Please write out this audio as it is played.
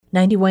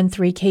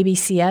91.3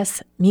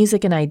 KBCS,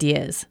 Music and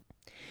Ideas.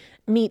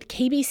 Meet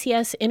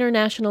KBCS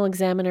International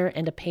Examiner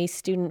and a PACE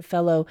Student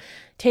Fellow,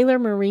 Taylor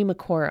Marie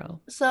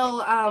McCorrow.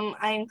 So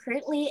I'm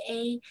currently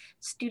a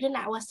student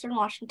at Western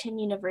Washington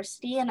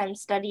University, and I'm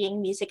studying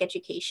music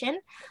education.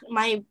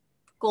 My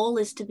goal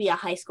is to be a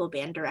high school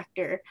band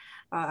director.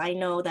 I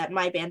know that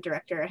my band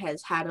director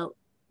has had a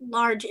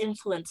large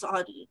influence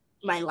on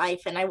my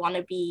life, and I want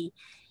to be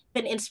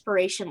an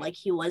inspiration like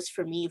he was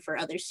for me for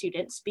other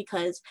students,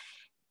 because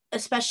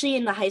especially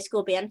in the high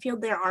school band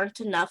field, there aren't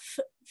enough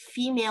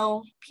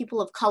female people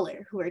of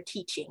color who are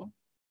teaching.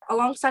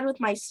 Alongside with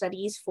my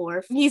studies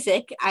for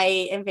music,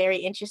 I am very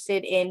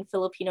interested in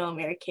Filipino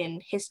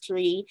American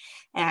history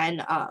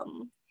and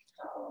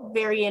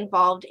very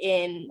involved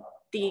in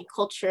the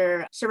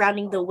culture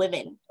surrounding the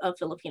women of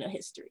Filipino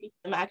history.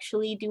 I'm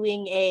actually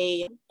doing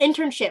a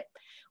internship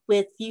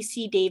with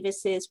UC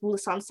Davis's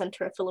Bulacan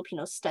Center of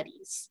Filipino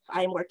Studies.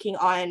 I'm working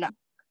on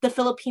the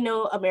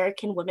Filipino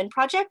American Women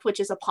Project, which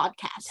is a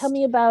podcast. Tell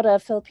me about a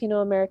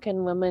Filipino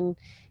American woman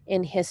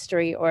in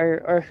history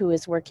or who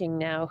is working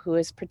now, who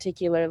is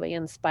particularly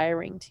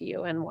inspiring to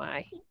you, and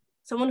why?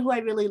 Someone who I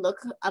really look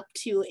up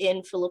to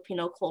in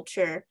Filipino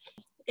culture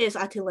is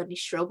Ate Lenny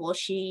Strobel.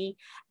 She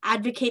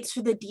advocates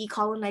for the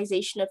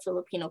decolonization of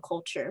Filipino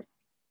culture,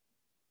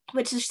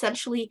 which is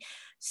essentially,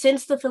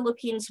 since the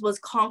Philippines was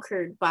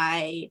conquered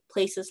by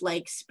places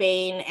like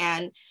Spain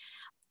and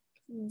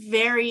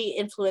very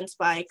influenced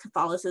by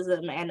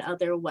Catholicism and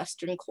other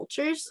Western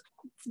cultures,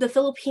 the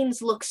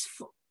Philippines looks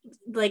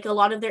like a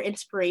lot of their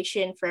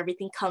inspiration for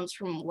everything comes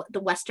from the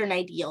Western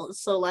ideals.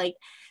 So like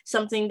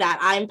something that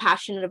I'm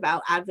passionate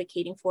about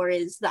advocating for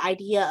is the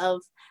idea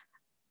of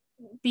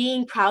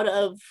being proud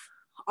of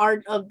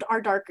our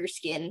darker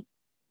skin.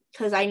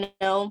 Because I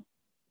know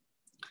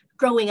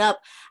growing up,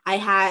 I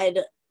had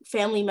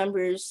family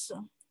members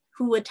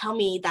who would tell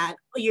me that,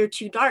 oh, you're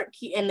too dark,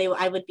 and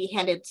I would be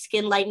handed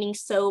skin lightening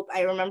soap.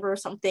 I remember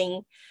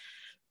something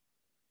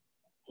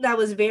that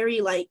was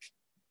very like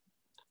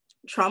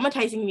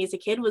traumatizing me as a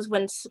kid was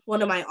when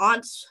one of my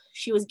aunts,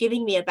 she was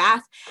giving me a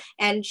bath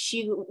and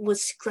she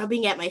was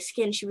scrubbing at my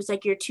skin. She was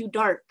like, you're too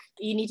dark,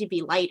 you need to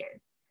be lighter.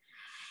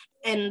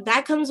 And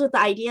that comes with the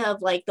idea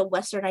of like the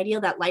Western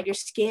ideal that lighter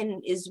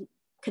skin is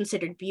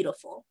considered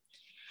beautiful.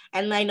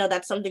 And I know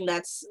that's something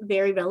that's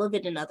very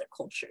relevant in other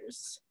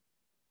cultures.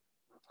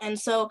 And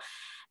so,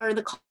 or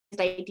the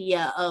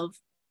idea of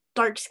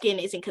dark skin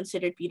isn't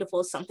considered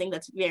beautiful is something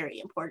that's very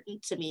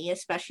important to me,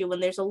 especially when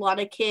there's a lot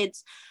of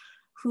kids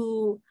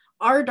who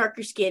are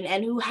darker skin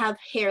and who have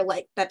hair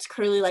like that's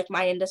curly like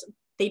mine, and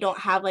they don't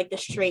have like the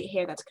straight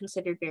hair that's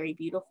considered very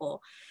beautiful.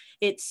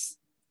 It's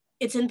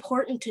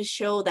important to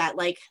show that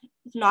like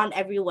not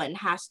everyone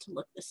has to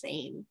look the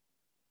same.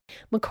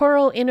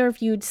 McCorrow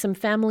interviewed some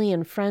family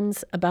and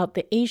friends about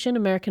the Asian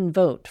American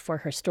vote for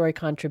her story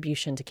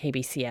contribution to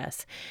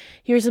KBCS.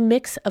 Here's a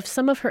mix of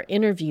some of her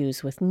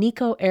interviews with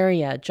Nico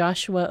Aria,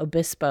 Joshua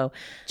Obispo,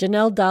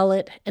 Janelle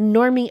Dalit, and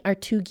Normie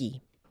Artugi.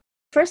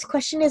 First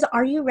question is,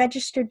 are you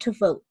registered to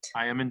vote?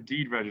 I am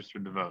indeed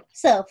registered to vote.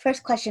 So,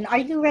 first question, are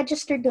you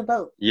registered to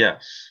vote?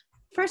 Yes.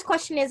 First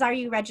question is, are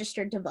you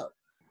registered to vote?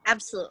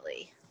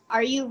 Absolutely.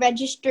 Are you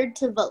registered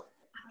to vote?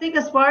 I think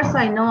as far as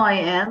I know, I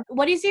am.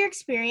 What is your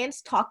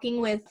experience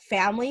talking with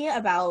family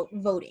about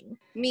voting?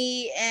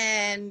 Me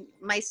and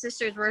my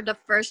sisters were the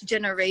first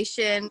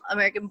generation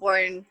American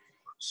born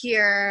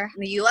here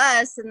in the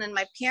U.S. And then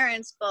my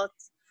parents both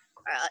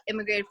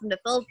immigrated from the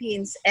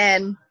Philippines.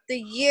 And the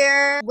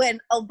year when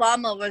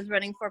Obama was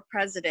running for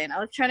president, I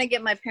was trying to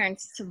get my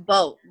parents to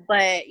vote.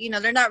 But,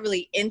 they're not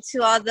really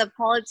into all the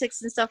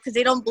politics and stuff because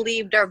they don't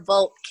believe their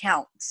vote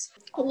counts.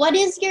 What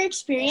is your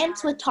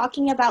experience with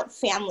talking about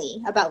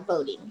family, about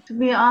voting? To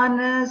be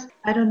honest,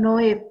 I don't know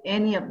if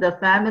any of the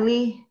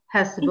family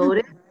has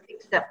voted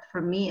except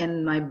for me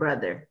and my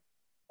brother.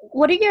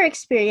 What are your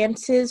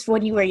experiences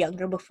when you were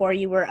younger, before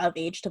you were of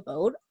age to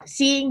vote,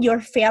 seeing your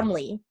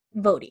family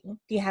voting?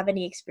 Do you have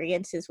any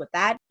experiences with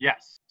that?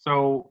 Yes.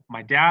 So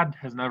my dad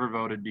has never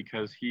voted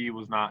because he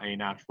was not a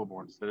natural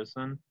born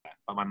citizen.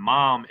 But my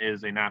mom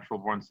is a natural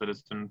born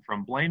citizen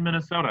from Blaine,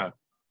 Minnesota.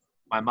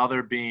 My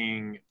mother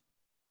being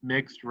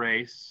mixed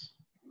race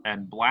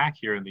and Black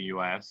here in the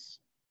U.S.,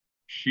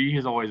 she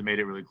has always made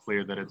it really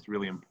clear that it's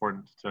really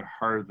important to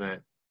her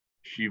that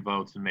she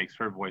votes and makes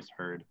her voice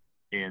heard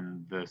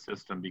in the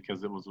system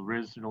because it was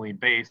originally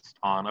based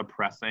on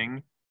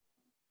oppressing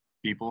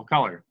people of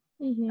color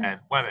and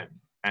women.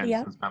 And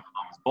since my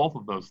mom is both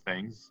of those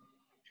things,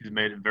 she's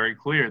made it very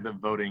clear that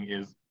voting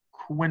is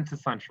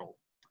quintessential.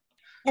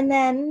 And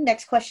then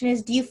next question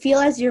is, do you feel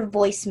as your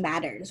voice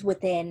matters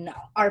within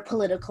our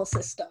political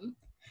system?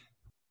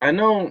 I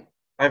know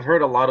I've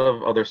heard a lot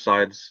of other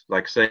sides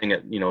like saying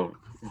it,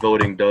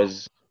 voting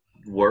does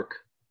work.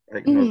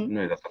 Like,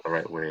 no, that's not the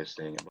right way of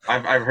saying it.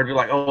 I've heard people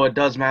like, oh, it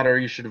does matter,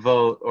 you should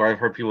vote. Or I've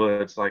heard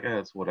people, it's like,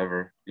 it's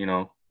whatever, In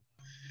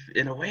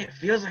a way, it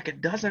feels like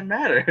it doesn't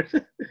matter.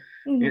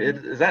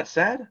 Is that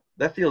sad?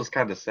 That feels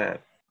kind of sad.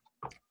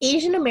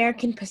 Asian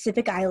American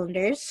Pacific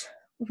Islanders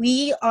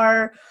We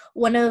are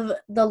one of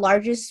the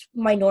largest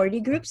minority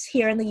groups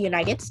here in the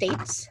United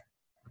States.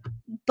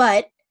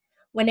 But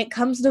when it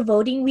comes to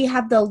voting, we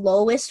have the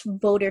lowest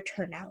voter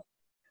turnout.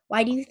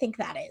 Why do you think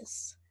that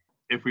is?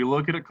 If we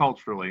look at it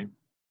culturally,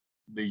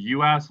 the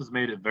U.S. has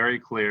made it very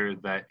clear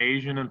that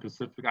Asian and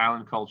Pacific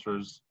Island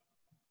cultures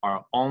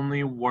are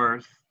only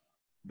worth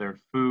their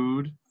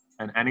food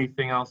and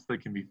anything else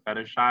that can be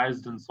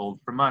fetishized and sold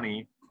for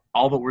money.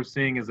 All that we're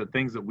seeing is that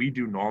things that we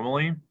do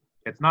normally,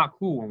 it's not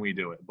cool when we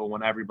do it, but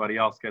when everybody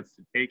else gets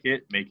to take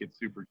it, make it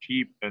super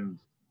cheap and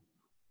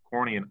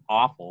corny and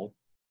awful,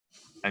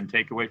 and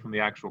take away from the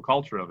actual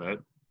culture of it,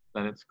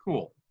 then it's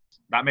cool.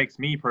 That makes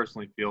me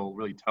personally feel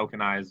really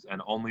tokenized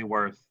and only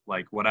worth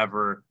like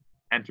whatever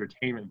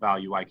entertainment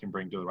value I can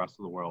bring to the rest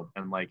of the world.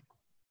 And like,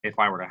 if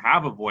I were to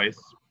have a voice,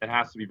 it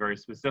has to be very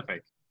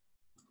specific.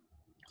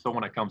 So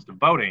when it comes to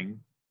voting,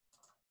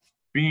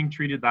 being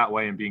treated that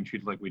way and being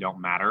treated like we don't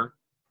matter,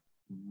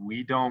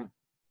 we don't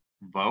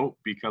vote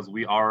because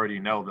we already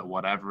know that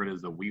whatever it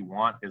is that we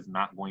want is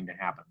not going to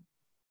happen.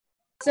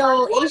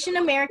 So Asian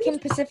American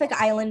Pacific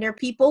Islander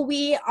people,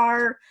 we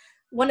are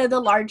one of the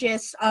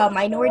largest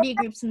minority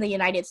groups in the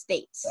United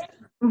States.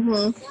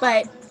 Mm-hmm.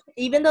 But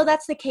even though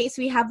that's the case,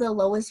 we have the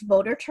lowest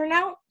voter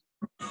turnout.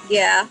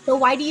 Yeah. So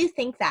why do you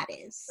think that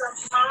is?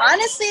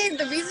 Honestly,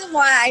 the reason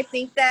why I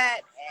think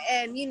that,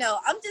 and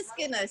I'm just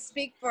gonna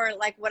speak for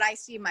like what I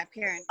see in my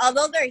parents.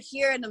 Although they're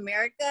here in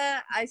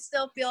America, I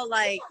still feel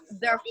like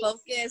their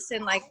focus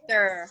and like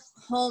their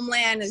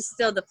homeland is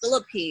still the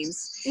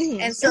Philippines.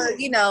 Mm-hmm. And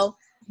so,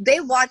 they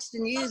watch the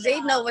news,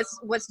 they know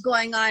what's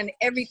going on,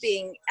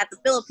 everything at the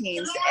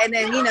Philippines. And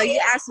then,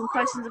 you ask them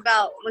questions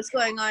about what's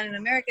going on in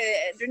America,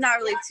 they're not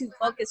really too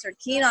focused or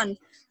keen on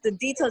the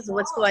details of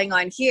what's going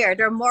on here.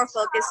 They're more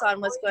focused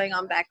on what's going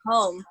on back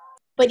home.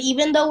 But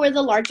even though we're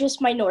the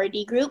largest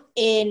minority group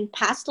in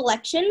past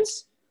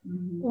elections,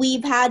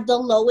 we've had the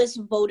lowest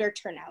voter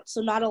turnout.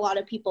 So not a lot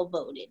of people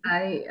voted.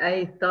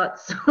 I thought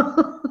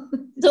so.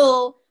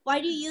 So why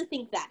do you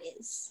think that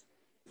is?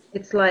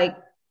 It's like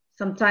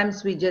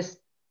sometimes we just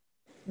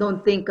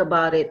don't think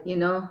about it,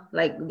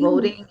 like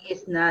voting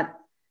is not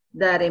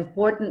that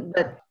important.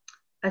 But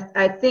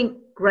I think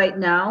right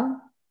now,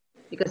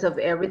 because of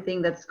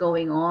everything that's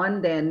going on,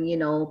 then,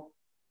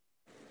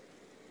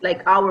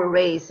 like our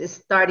race is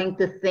starting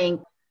to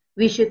think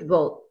we should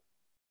vote.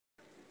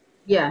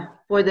 Yeah,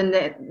 for the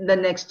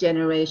next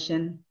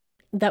generation.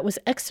 That was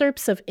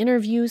excerpts of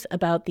interviews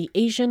about the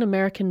Asian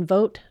American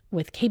vote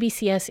with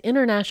KBCS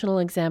International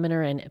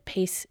Examiner and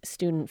PACE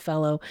Student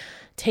Fellow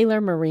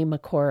Taylor Marie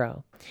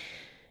Macoro.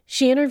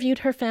 She interviewed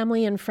her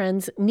family and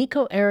friends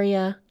Nico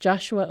Area,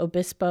 Joshua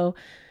Obispo,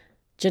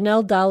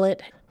 Janelle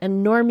Dalit,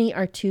 and Normie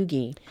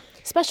Artugi.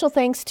 Special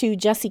thanks to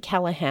Jesse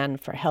Callahan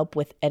for help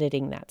with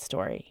editing that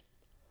story.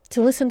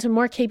 To listen to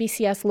more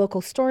KBCS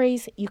local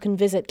stories, you can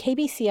visit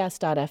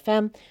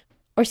kbcs.fm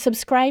or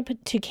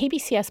subscribe to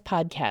KBCS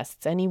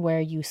podcasts anywhere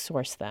you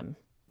source them.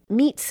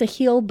 Meet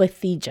Sahil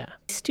Bathija,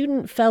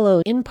 student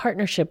fellow in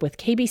partnership with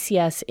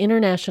KBCS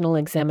International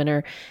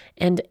Examiner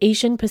and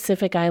Asian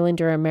Pacific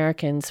Islander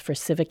Americans for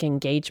Civic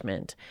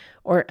Engagement,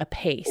 or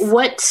APACE.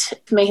 What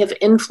may have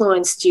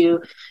influenced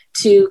you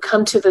to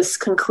come to this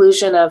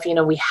conclusion of,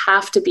 we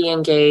have to be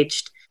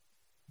engaged?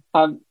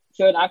 So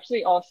it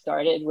actually all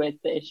started with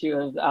the issue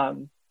of,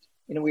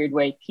 in a weird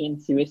way, teen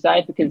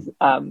suicide, because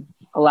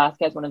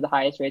Alaska has one of the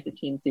highest rates of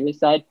teen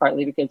suicide,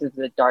 partly because of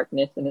the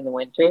darkness and in the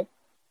winter.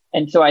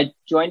 And so I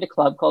joined a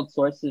club called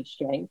Sources of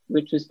Strength,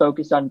 which was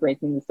focused on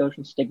breaking the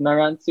social stigma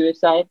around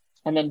suicide.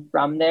 And then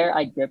from there,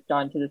 I gripped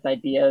onto this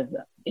idea of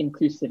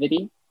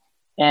inclusivity.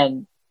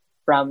 And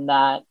from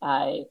that,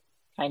 I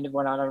kind of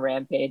went on a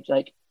rampage.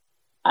 Like,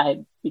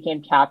 I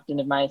became captain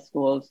of my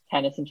school's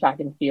tennis and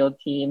track and field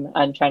team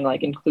and trying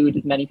to include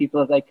as many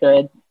people as I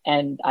could.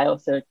 And I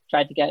also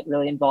tried to get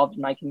really involved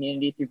in my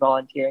community through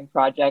volunteering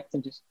projects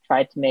and just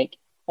tried to make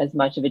as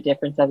much of a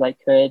difference as I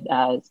could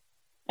as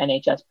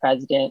NHS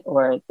president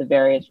or the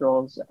various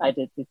roles I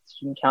did with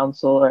student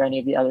council or any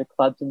of the other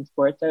clubs and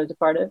sports I was a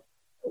part of.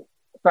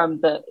 From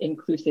the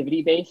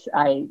inclusivity base,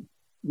 I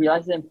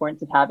realized the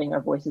importance of having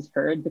our voices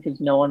heard, because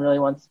no one really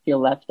wants to feel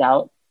left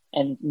out,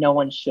 and no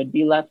one should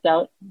be left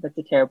out. That's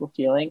a terrible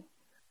feeling.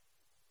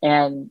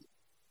 And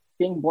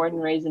being born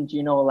and raised in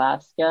Juneau,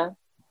 Alaska,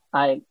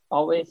 I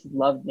always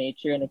loved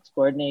nature and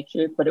explored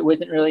nature, but it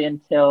wasn't really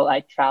until I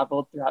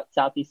traveled throughout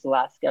Southeast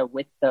Alaska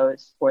with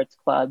those sports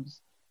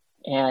clubs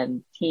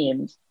and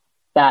teams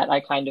that I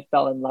kind of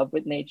fell in love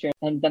with nature.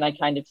 And then I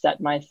kind of set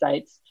my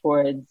sights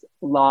towards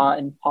law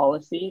and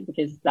policy,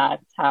 because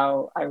that's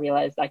how I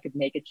realized I could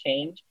make a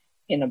change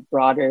in a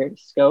broader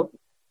scope.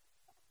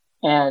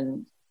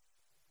 And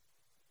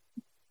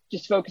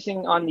just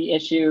focusing on the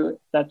issue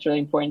that's really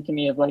important to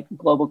me of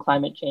global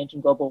climate change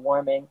and global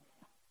warming.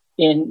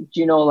 In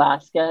Juneau,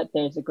 Alaska,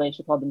 there's a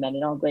glacier called the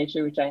Mendenhall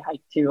Glacier, which I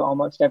hike to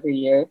almost every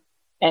year.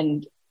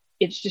 And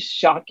it's just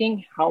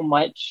shocking how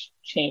much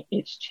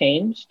it's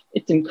changed.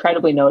 It's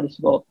incredibly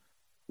noticeable.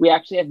 We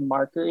actually have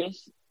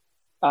markers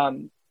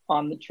on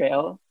the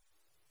trail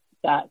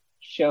that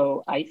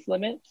show ice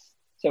limits.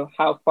 so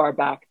how far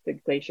back the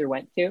glacier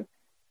went to.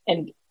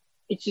 And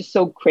it's just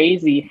so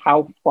crazy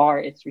how far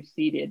it's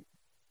receded.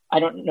 I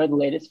don't know the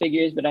latest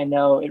figures, but I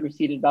know it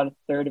receded about a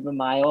third of a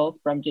mile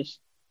from just,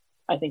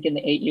 I think, in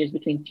the 8 years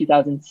between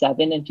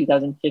 2007 and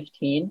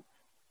 2015.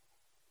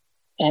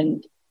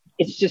 And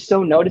it's just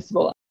so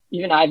noticeable.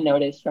 Even I've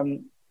noticed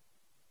from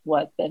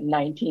the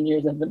 19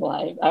 years I've been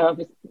alive. I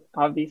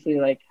obviously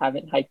like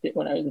haven't hiked it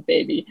when I was a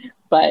baby,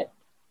 but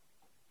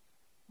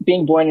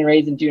being born and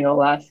raised in Juneau,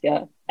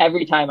 Alaska,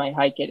 every time I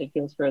hike it, it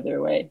feels further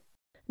away.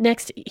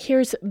 Next,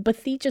 here's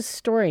Bathija's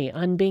story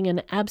on being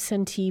an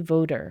absentee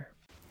voter.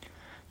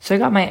 So I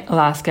got my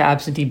Alaska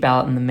absentee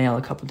ballot in the mail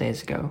a couple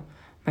days ago,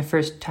 my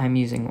first time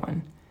using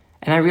one,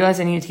 and I realized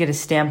I needed to get a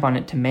stamp on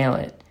it to mail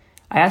it.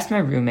 I asked my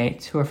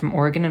roommates, who are from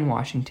Oregon and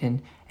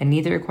Washington, and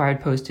neither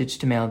required postage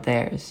to mail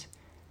theirs.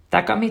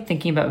 That got me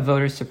thinking about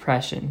voter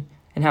suppression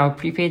and how a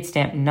prepaid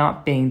stamp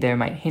not being there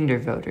might hinder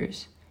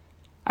voters.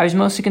 I was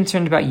mostly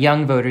concerned about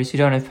young voters who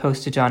don't have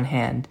postage on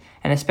hand,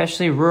 and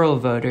especially rural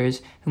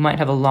voters who might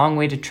have a long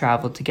way to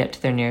travel to get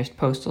to their nearest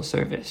postal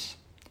service.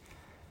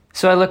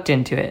 So I looked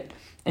into it,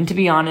 and to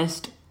be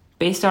honest,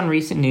 based on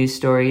recent news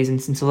stories,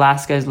 and since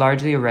Alaska is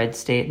largely a red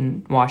state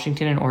and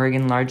Washington and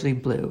Oregon largely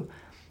blue,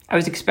 I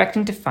was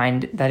expecting to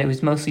find that it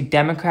was mostly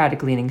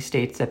Democratic-leaning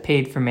states that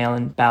paid for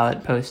mail-in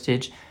ballot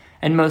postage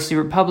and mostly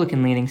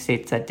Republican-leaning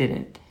states that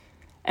didn't.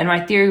 And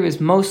my theory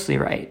was mostly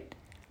right,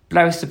 but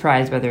I was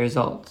surprised by the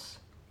results.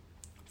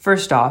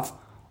 First off,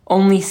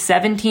 only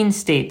 17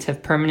 states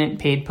have permanent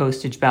paid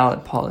postage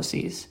ballot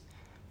policies.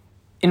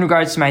 In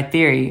regards to my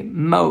theory,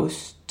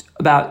 most,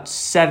 about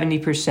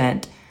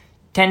 70%,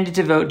 tended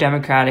to vote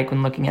Democratic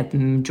when looking at the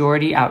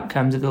majority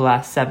outcomes of the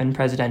last 7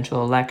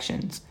 presidential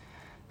elections.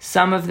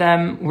 Some of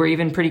them were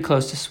even pretty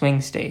close to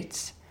swing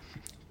states.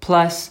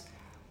 Plus,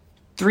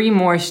 3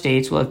 more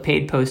states will have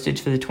paid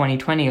postage for the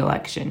 2020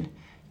 election,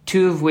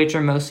 2 of which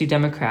are mostly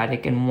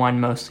Democratic and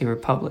 1 mostly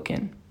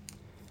Republican.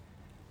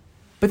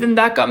 But then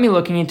that got me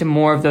looking into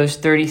more of those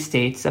 30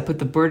 states that put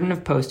the burden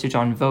of postage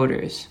on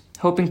voters,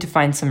 hoping to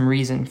find some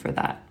reason for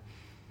that.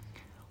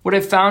 What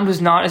I found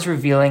was not as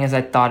revealing as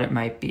I thought it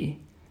might be.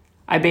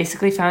 I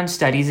basically found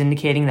studies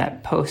indicating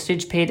that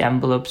postage-paid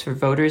envelopes for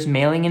voters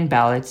mailing in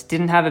ballots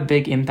didn't have a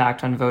big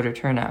impact on voter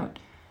turnout,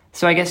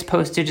 so I guess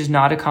postage is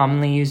not a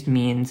commonly used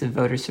means of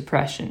voter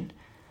suppression.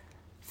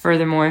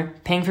 Furthermore,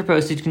 paying for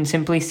postage can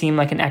simply seem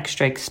like an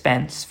extra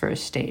expense for a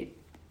state.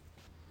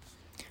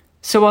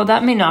 So while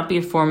that may not be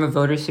a form of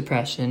voter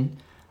suppression,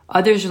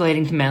 others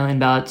relating to mail-in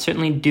ballots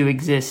certainly do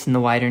exist in the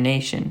wider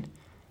nation.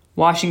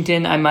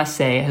 Washington, I must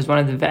say, has one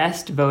of the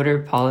best voter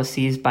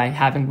policies by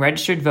having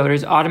registered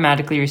voters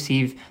automatically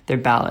receive their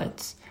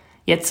ballots.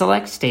 Yet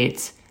select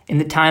states, in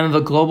the time of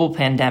a global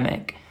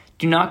pandemic,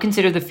 do not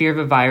consider the fear of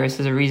a virus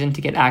as a reason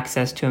to get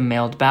access to a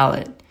mailed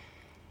ballot.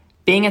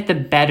 Being at the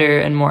better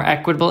and more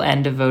equitable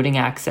end of voting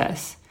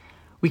access,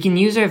 we can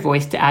use our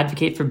voice to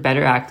advocate for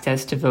better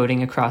access to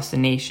voting across the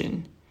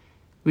nation.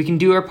 We can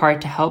do our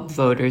part to help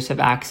voters have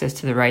access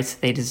to the rights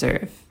that they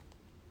deserve.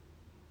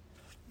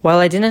 While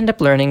I didn't end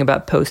up learning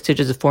about postage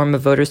as a form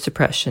of voter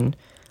suppression,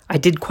 I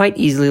did quite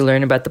easily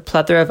learn about the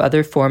plethora of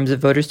other forms of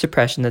voter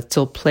suppression that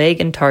still plague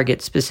and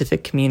target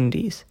specific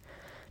communities.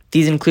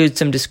 These include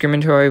some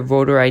discriminatory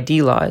voter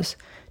ID laws,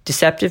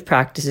 deceptive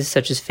practices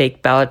such as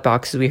fake ballot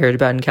boxes we heard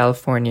about in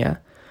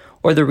California,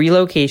 or the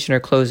relocation or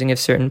closing of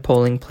certain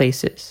polling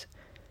places.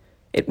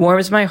 It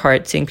warms my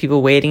heart seeing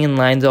people waiting in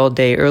lines all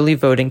day early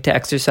voting to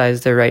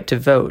exercise their right to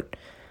vote,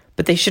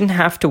 but they shouldn't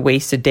have to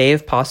waste a day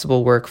of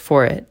possible work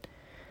for it.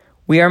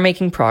 We are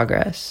making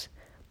progress,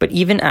 but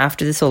even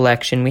after this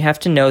election, we have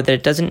to know that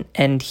it doesn't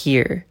end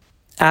here.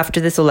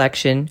 After this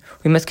election,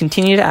 we must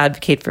continue to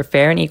advocate for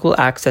fair and equal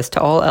access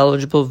to all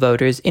eligible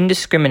voters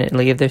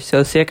indiscriminately of their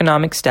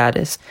socioeconomic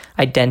status,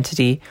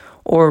 identity,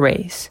 or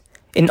race,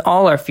 in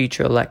all our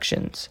future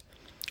elections.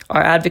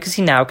 Our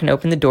advocacy now can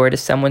open the door to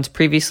someone's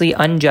previously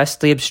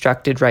unjustly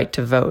obstructed right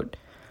to vote.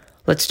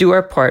 Let's do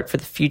our part for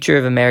the future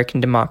of American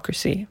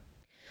democracy.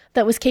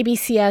 That was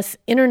KBCS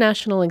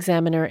International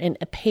Examiner and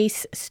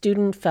APACE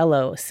Student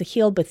Fellow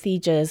Sahil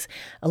Bathija's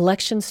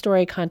election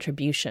story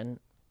contribution.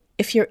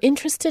 If you're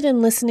interested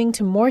in listening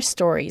to more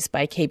stories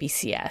by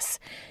KBCS,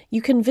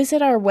 you can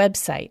visit our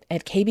website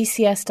at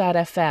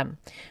kbcs.fm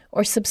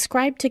or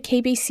subscribe to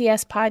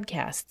KBCS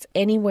podcasts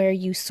anywhere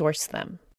you source them.